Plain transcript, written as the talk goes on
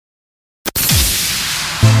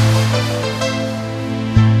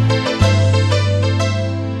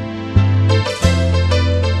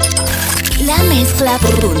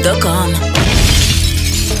LaMezclaRadio.com.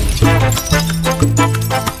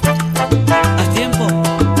 A tiempo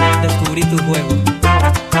descubrí tu juego.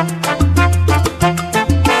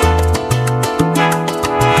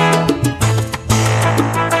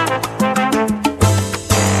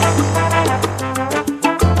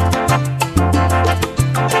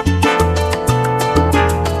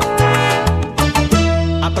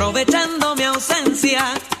 Aprovechando mi ausencia,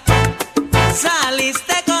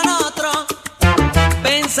 saliste con otro.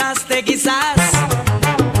 Pensaste quizás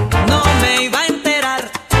no me iba a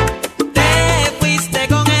enterar. Te fuiste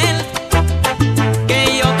con él,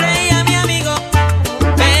 que yo creía mi amigo,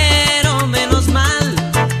 pero menos mal.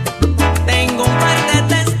 Tengo un par de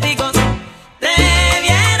testigos. Te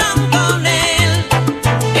vieron con él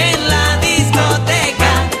en la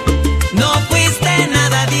discoteca. No fuiste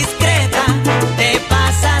nada discreta. Te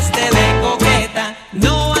pasaste de coqueta.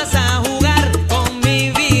 No vas a jugar con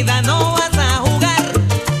mi vida. No vas a jugar.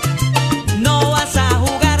 No vas a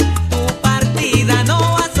jugar tu partida. No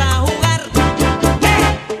vas a jugar.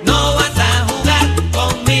 No vas a jugar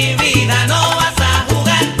con mi vida. No vas a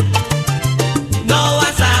jugar. No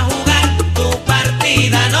vas a jugar tu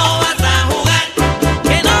partida. No vas a jugar.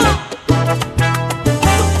 Que no.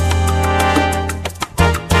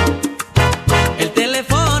 El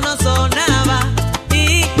teléfono sonaba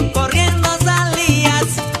y corriendo salías.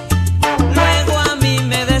 Luego a mí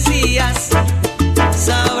me decías,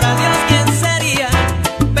 sabrá Dios quién sería.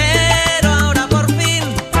 Pero ahora por fin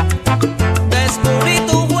descubrí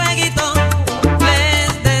tu jueguito.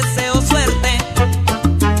 Les deseo suerte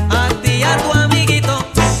a ti y a tu amiguito.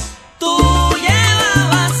 Tú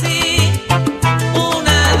llevabas así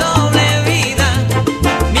una doble vida.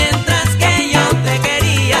 Mientras que yo te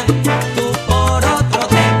quería, tú por otro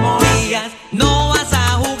te morías. No vas a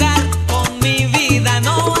jugar con mi vida.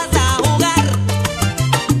 No vas a jugar.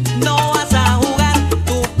 No vas a jugar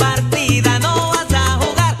tu partida. No vas a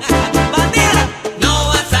jugar. Bandida. No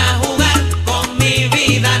vas a jugar con mi vida.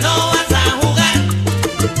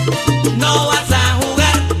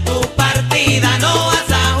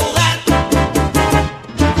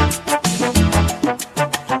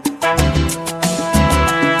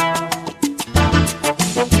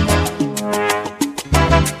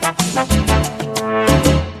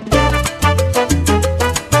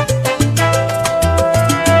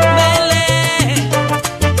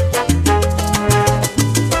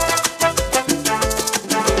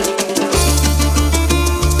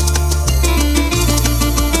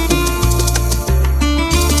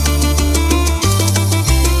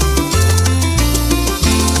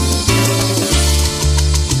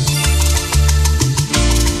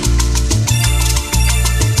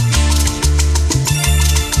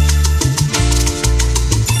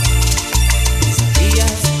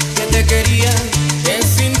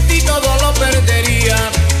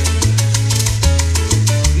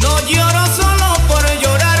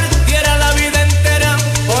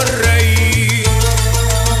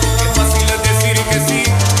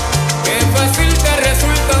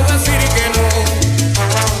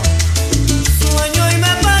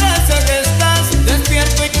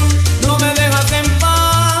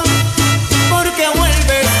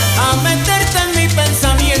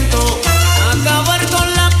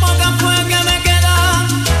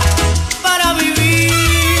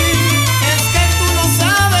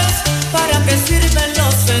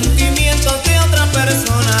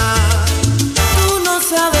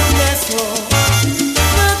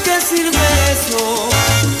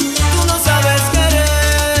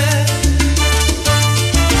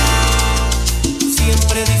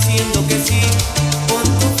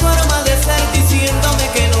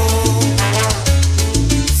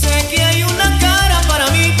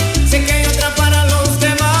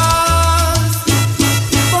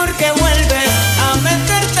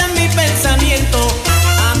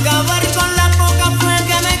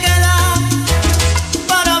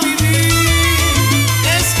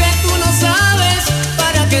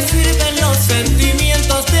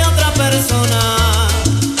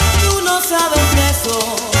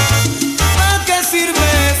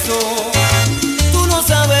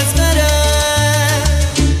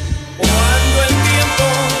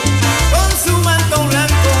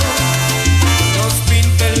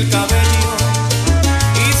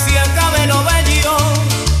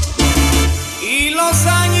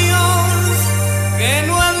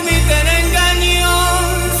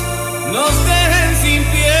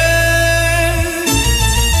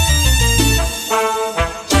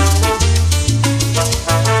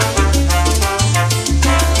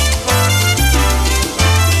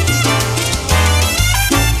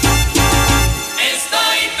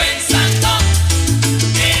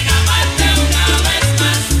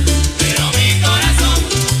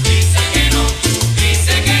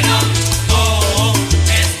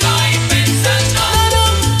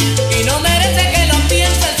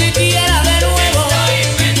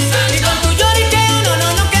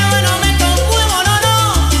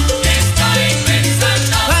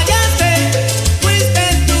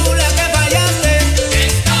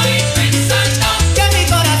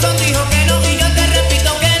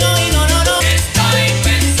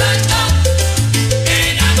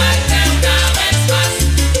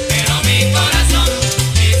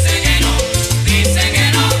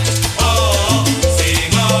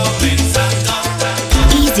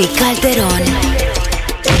 Calderón.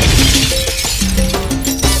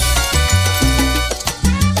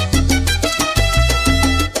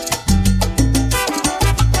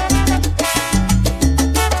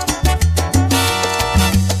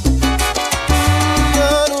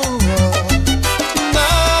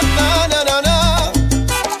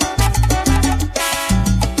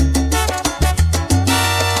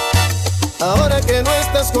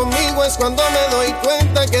 Conmigo es cuando me doy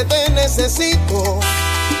cuenta que te necesito.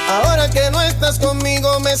 Ahora que no estás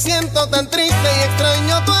conmigo me siento tan triste y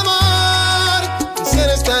extraño tu amor.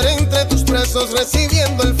 Quisiera estar entre tus brazos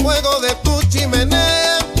recibiendo el fuego de tu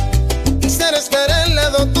chimenea. Quisiera estar al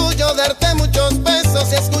lado tuyo, darte muchos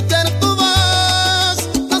besos y escuchar tu voz.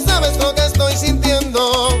 No sabes lo que estoy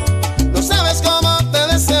sintiendo, no sabes cómo te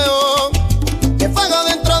deseo. Que fuego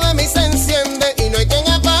dentro de mí se enciende y no hay quien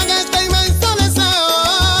apague este inmenso deseo.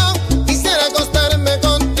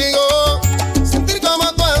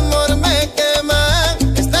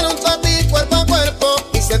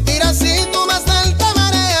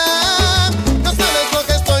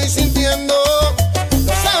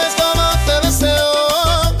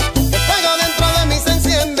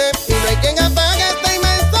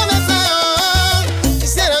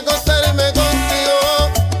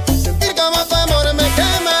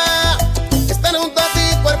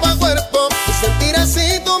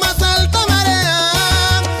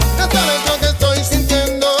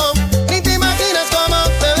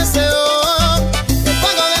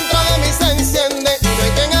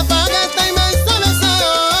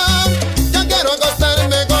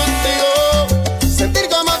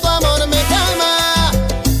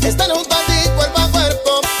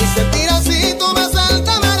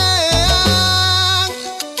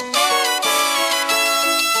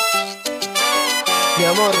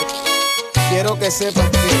 Que sepas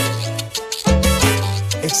que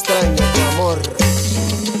extraño tu amor.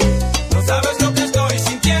 No sabes lo que estoy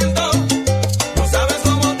sintiendo, no sabes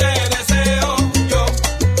cómo te deseo. Yo,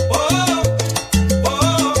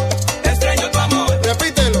 extraño tu amor.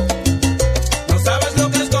 Repítelo. No sabes lo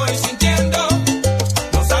que estoy sintiendo,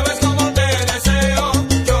 no sabes cómo te deseo.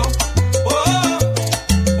 Yo,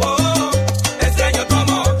 extraño tu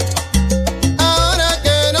amor. Ahora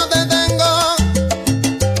que no te tengo,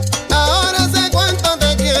 ahora sé cuánto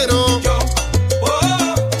te quiero. Yo,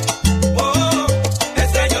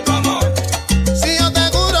 extraño tu amor. Si yo te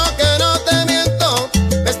juro que no te miento,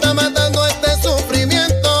 me está matando este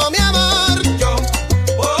sufrimiento, mi amor. Yo,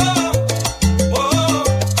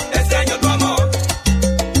 extraño tu amor.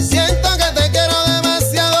 Siento que te quiero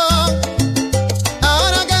demasiado,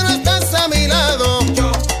 ahora que no estás a mi lado.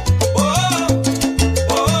 Yo,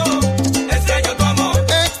 extraño tu amor.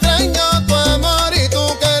 Extraño tu amor y tu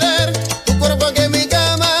querer, tu cuerpo aquí en mi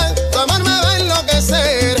cama, tu amor me va a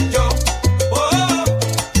enloquecer. Yo,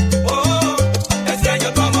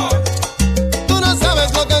 extraño tu amor. Tú no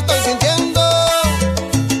sabes lo que estoy sintiendo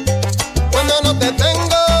cuando no te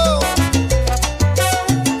tengo.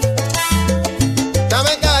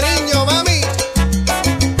 Dame cariño, mami.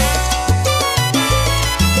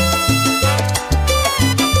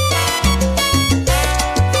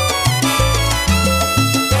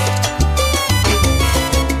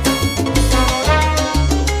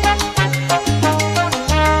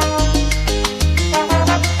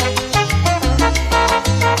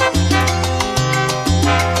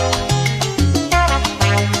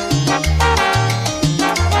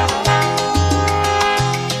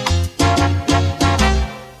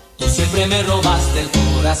 Tú siempre me robaste el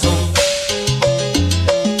corazón.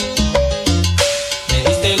 Me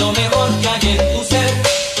diste lo mejor que hay en tu ser.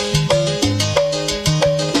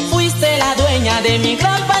 Fuiste la dueña de mi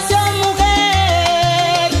gran pasión,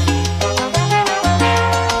 mujer.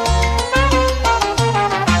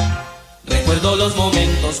 Recuerdo los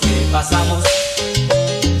momentos que pasamos.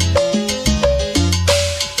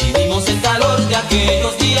 Vivimos el calor de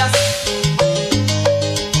aquellos días.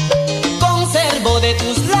 Conservo de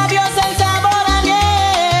tus labios el sabor a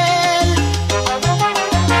miel.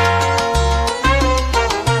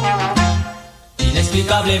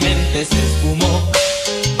 Inexplicablemente se esfumó.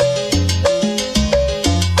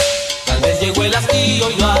 Tal vez llegó el hastío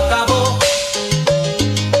y lo acabó.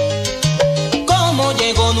 Como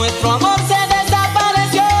llegó nuestro amor se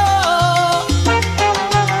desapareció.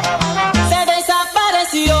 Se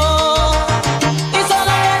desapareció. Y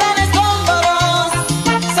solo quedan escombros.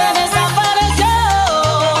 Se desapareció.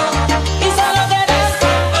 Y solo quedan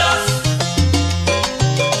escombros.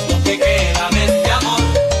 Lo que queda de este amor.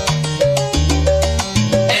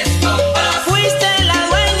 Escombros. Fuiste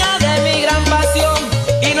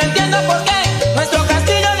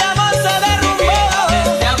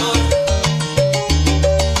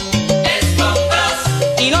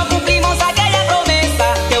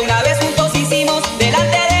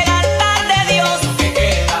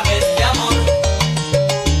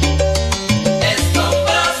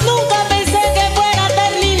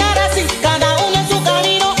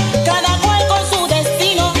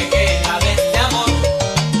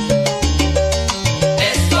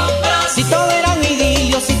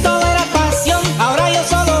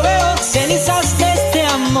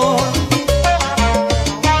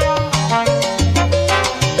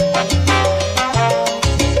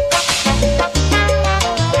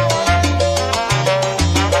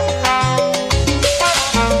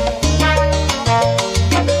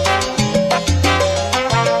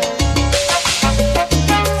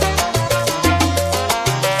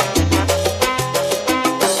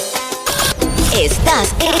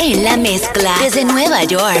La mezcla desde Nueva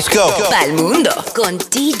York. Let's go. Pa'l mundo con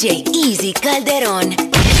DJ EASY CALDERON.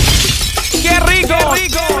 ¡Qué rico! ¡Qué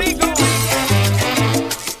rico! ¡Qué rico!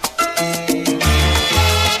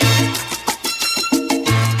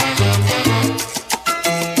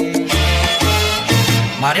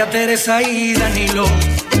 María Teresa y Danilo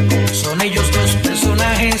son ellos dos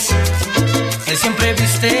personajes. Él siempre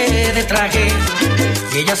viste de traje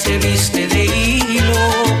y ella se viste de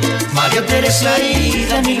hilo. María Teresa y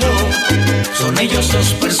Danilo son ellos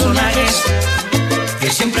dos personajes.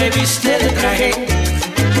 Él siempre viste de traje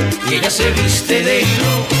y ella se viste de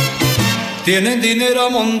hilo. Tienen dinero a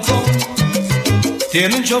montón,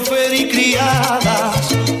 tienen chofer y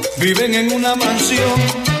criadas, viven en una mansión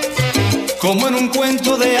como en un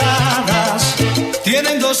cuento de hadas.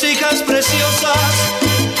 Tienen dos hijas preciosas,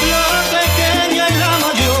 la pequeña y la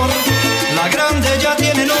mayor. La grande ya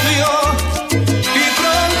tiene novio y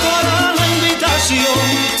pronto hará la invitación.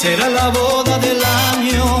 Será la boda del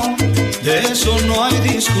año, de eso no hay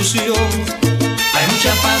discusión. Hay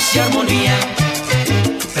mucha paz y armonía,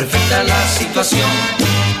 perfecta la situación.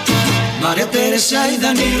 María Teresa y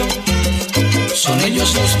Danilo son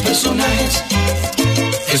ellos dos personajes.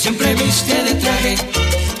 Él siempre viste de traje,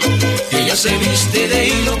 ella se viste de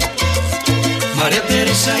hilo. María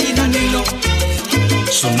Teresa y Danilo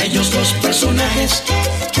son ellos dos personajes.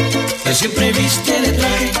 Él siempre viste de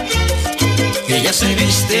traje, ella se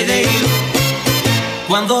viste de hilo.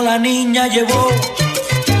 Cuando la niña llevó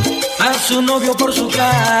a su novio por su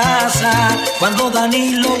casa, cuando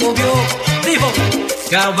Danilo lo vio, dijo: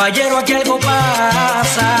 caballero, aquí algo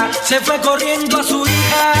pasa. Se fue corriendo a su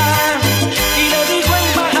hija y le dijo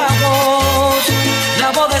en baja voz: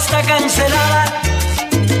 la boda está cancelada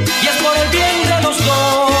y es por el bien de los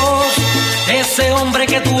dos. Ese hombre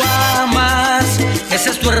que tú amas, ese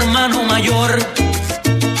es tu hermano mayor.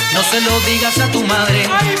 No se lo digas a tu madre,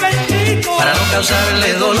 ¡ay, bendito!, para no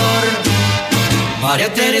causarle dolor.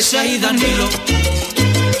 María Teresa y Danilo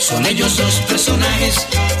son ellos dos personajes.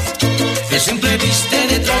 Él siempre viste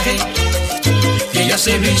de traje y ella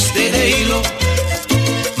se viste de hilo.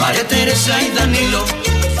 María Teresa y Danilo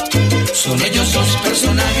son ellos dos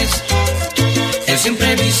personajes. Él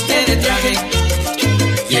siempre viste de traje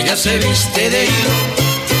y ella se viste de hilo.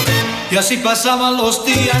 Y así pasaban los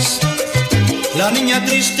días, la niña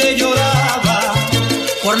triste lloraba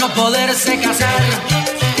por no poderse casar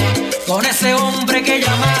con ese hombre que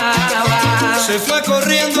llamaba. Se fue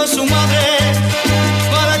corriendo a su madre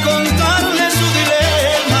para contarle su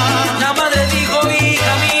dilema. La madre dijo: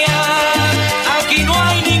 hija mía, aquí no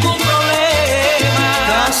hay ningún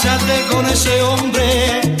problema. Cásate con ese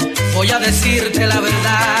hombre. Voy a decirte la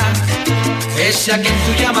verdad, ese a quien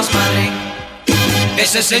tú llamas madre,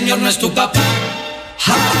 ese señor no es tu papá.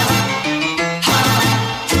 Ja, ja.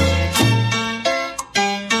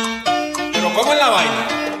 Pero ¿cómo es la vaina?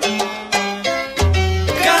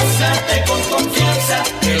 Cásate con confianza,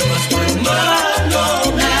 que no es tu hermano.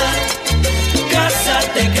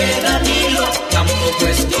 Cásate que Danilo tampoco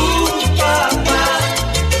es tu papá.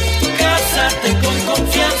 Cásate con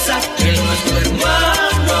confianza, que él no es tu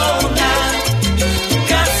hermano.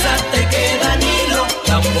 Cásate que Danilo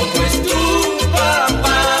tampoco es tu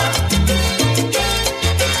papá.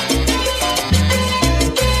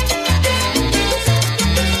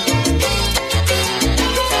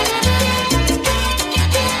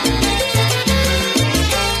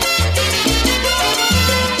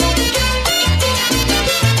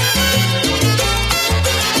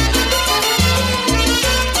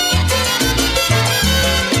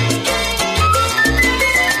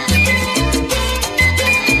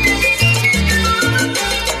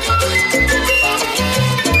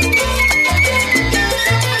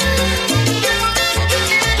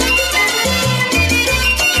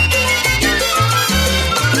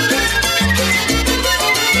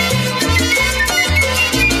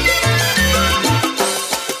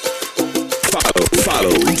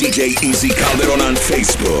 Follow DJ EASY Calderon on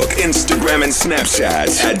Facebook, Instagram, and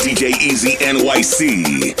Snapchat at DJ EASY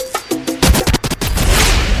NYC.